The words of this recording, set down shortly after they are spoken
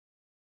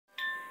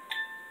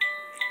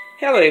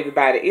Hello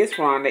everybody, it's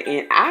Rhonda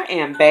and I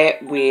am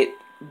back with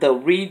the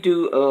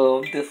redo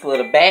of this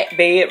little back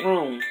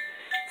bedroom.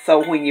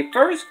 So when you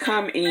first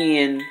come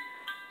in,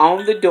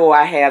 on the door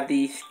I have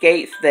these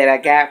skates that I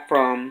got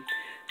from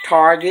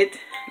Target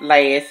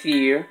last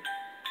year.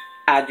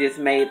 I just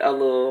made a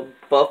little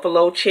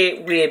buffalo check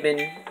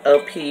ribbon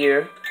up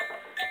here.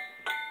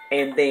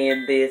 And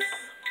then this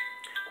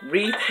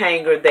wreath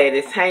hanger that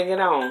is hanging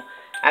on,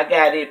 I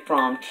got it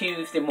from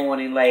Tuesday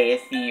morning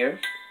last year.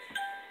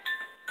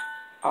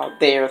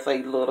 There's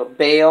a little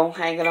bell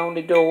hanging on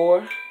the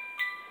door.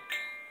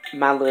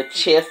 My little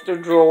chest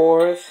of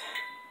drawers.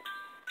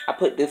 I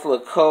put this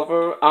little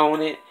cover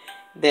on it.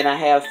 Then I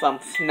have some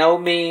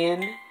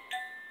snowmen,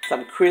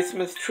 some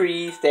Christmas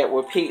trees that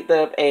were picked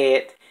up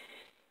at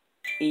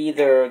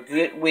either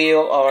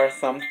Goodwill or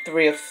some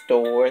thrift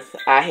stores.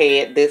 I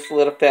had this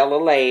little fella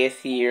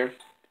last year.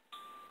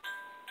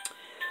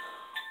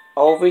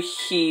 Over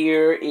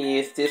here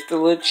is just a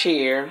little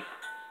chair.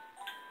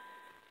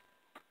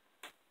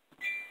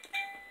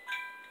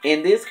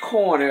 In this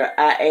corner,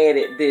 I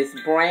added this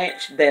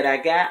branch that I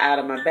got out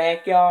of my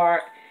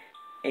backyard.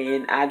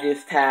 And I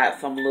just tied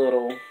some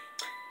little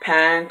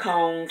pine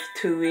cones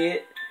to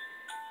it.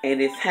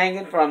 And it's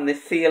hanging from the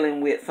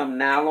ceiling with some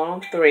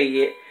nylon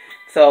thread.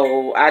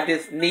 So I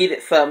just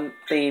needed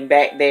something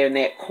back there in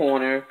that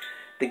corner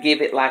to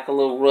give it like a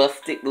little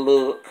rustic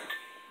look.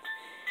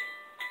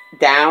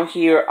 Down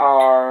here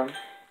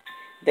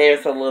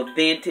there's a little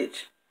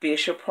vintage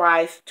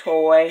Fisher-Price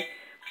toy.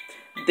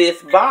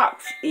 This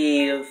box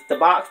is the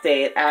box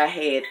that I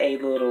had a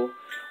little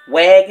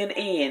wagon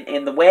in.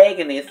 And the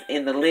wagon is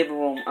in the living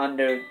room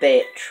under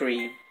that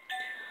tree.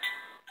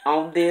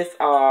 On this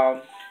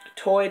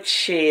toy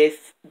chest,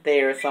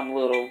 there's some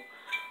little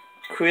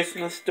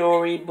Christmas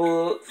story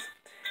books.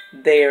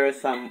 There's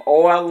some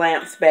oil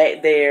lamps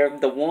back there.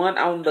 The one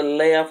on the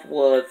left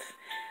was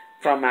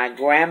from my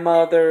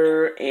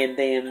grandmother. And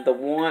then the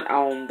one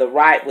on the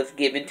right was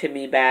given to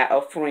me by a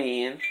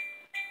friend.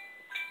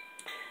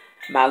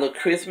 My little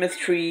Christmas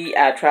tree,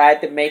 I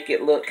tried to make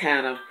it look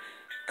kind of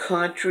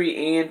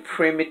country and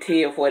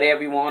primitive,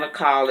 whatever you want to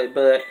call it.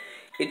 But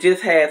it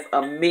just has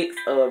a mix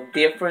of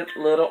different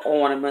little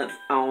ornaments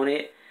on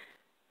it.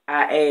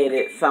 I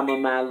added some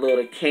of my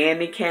little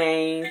candy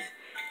canes.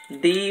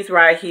 These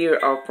right here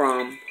are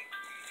from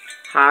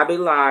Hobby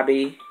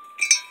Lobby.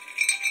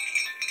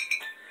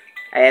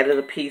 Added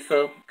a piece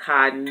of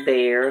cotton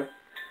there.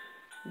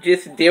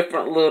 Just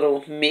different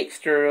little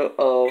mixture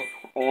of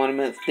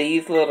ornaments.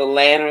 These little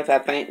lanterns I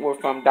think were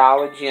from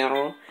Dollar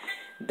General.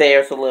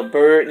 There's a little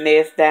bird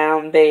nest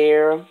down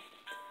there.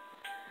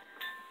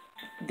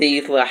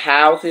 These little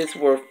houses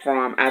were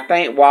from I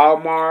think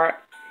Walmart.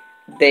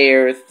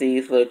 There's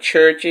these little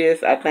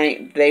churches. I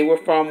think they were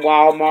from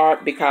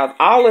Walmart because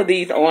all of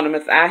these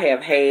ornaments I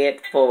have had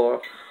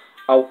for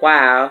a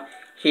while.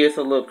 Here's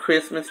a little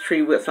Christmas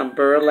tree with some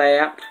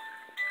burlap.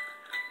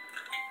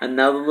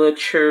 Another little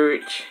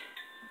church.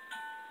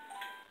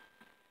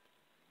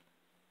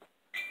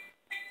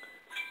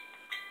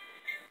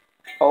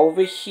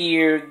 Over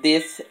here,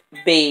 this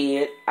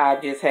bed, I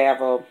just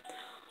have a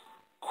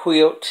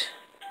quilt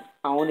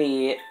on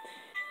it.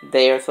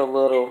 There's a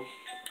little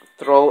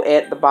throw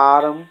at the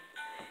bottom.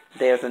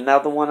 There's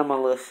another one of my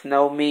little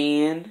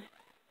snowmen.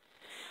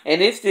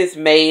 And it's just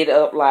made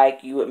up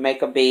like you would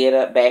make a bed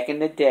up back in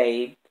the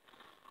day.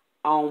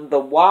 On the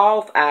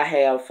walls, I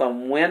have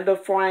some window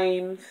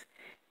frames.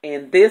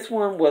 And this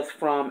one was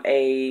from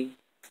a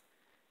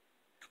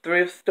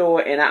thrift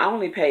store. And I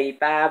only paid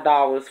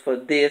 $5 for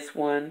this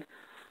one.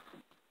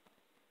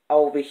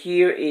 Over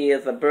here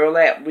is a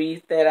burlap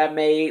wreath that I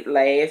made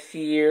last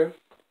year.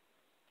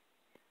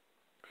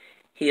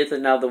 Here's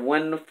another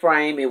window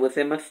frame. It was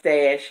in my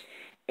stash.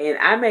 And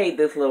I made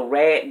this little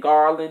rag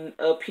garland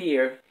up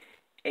here.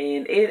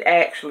 And it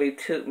actually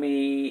took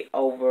me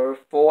over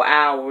 4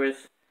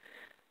 hours.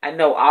 I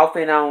know off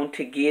and on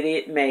to get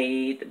it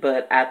made.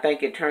 But I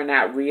think it turned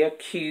out real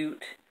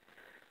cute.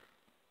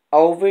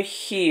 Over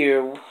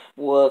here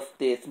was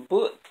this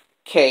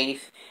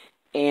bookcase.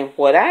 And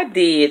what I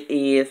did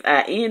is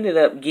I ended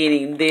up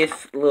getting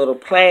this little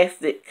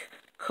plastic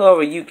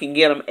cover. You can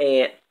get them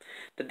at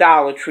the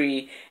Dollar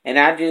Tree. And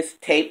I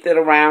just taped it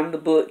around the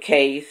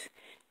bookcase.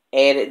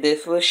 Added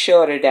this little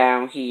shutter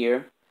down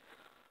here.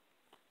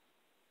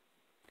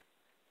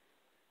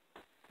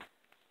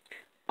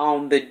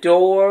 On the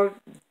door,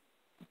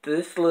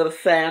 this little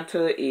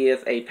Santa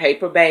is a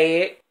paper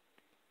bag.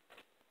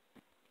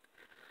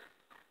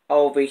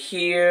 Over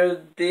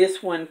here,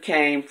 this one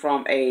came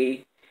from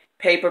a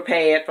paper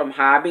pad from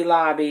Hobby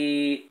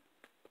Lobby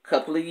a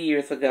couple of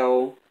years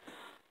ago.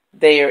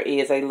 There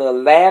is a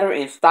little ladder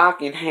and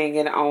stocking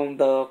hanging on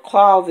the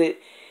closet.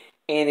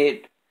 And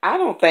I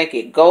don't think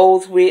it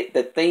goes with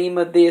the theme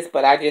of this,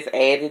 but I just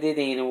added it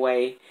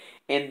anyway.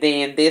 And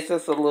then this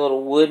is a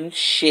little wooden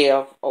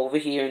shelf over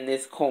here in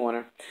this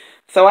corner.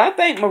 So I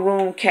think my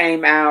room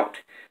came out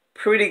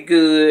pretty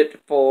good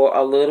for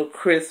a little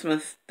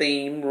Christmas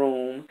themed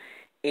room.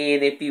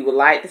 And if you would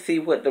like to see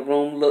what the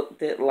room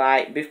looked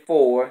like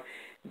before,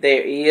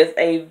 there is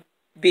a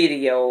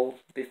video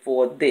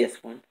before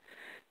this one.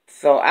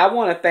 So I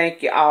want to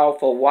thank you all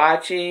for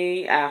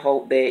watching. I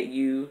hope that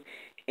you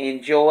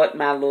enjoyed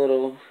my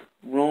little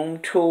room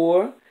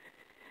tour.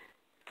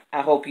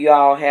 I hope you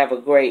all have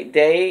a great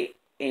day,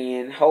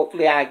 and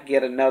hopefully I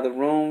get another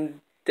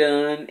room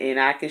done and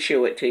I can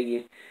show it to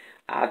you.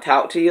 I'll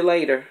talk to you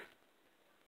later.